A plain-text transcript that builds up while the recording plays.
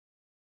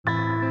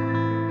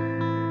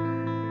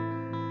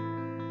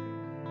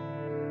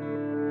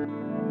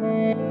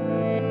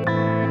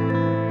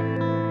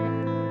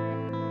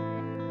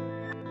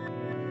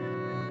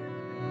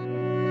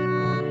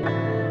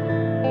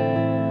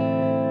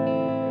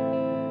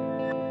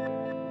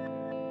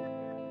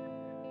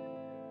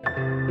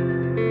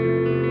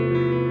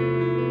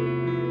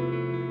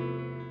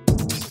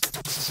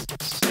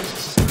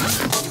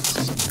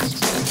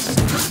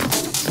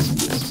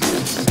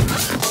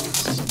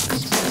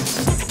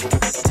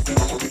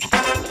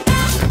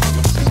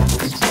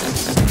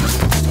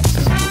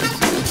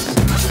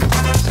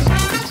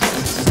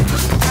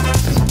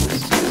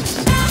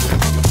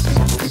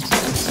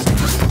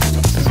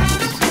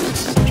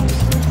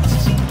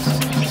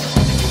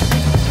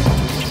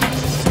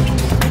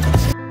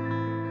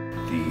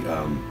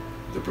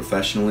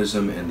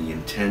professionalism and the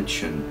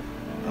intention,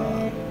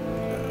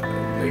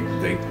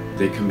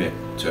 they commit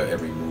to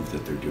every move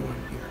that they're doing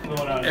here.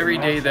 Every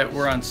day that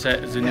we're on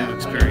set is a new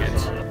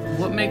experience.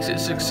 What makes it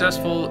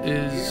successful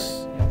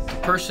is the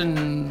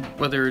person,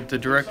 whether the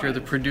director or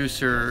the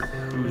producer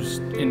who's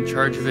in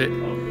charge of it,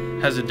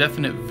 has a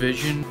definite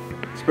vision.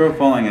 Sparrow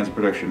Falling as a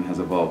production has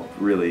evolved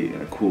really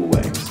in a cool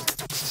way.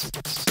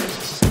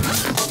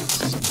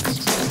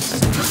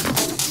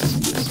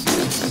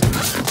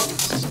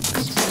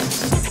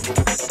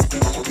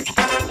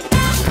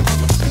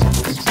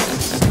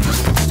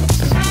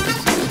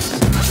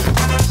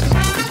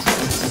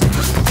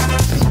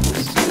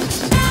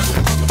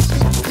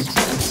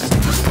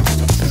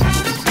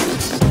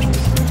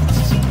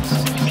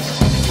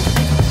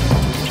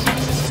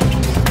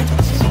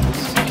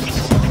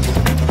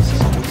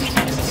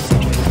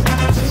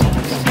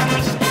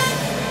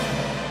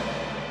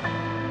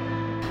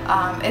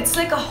 It's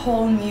like a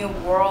whole new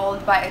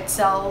world by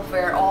itself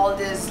where all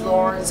these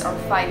lords are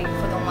fighting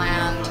for the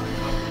land.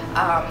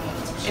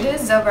 It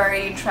is a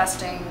very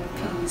interesting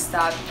piece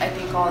that I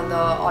think all the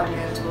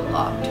audience will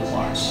love to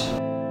watch.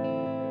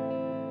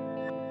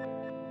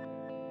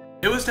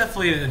 It was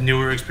definitely a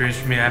newer experience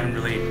for me. I haven't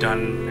really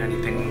done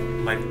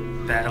anything like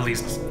that, at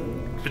least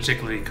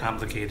particularly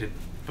complicated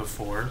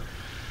before.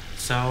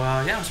 So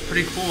yeah, it was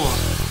pretty cool.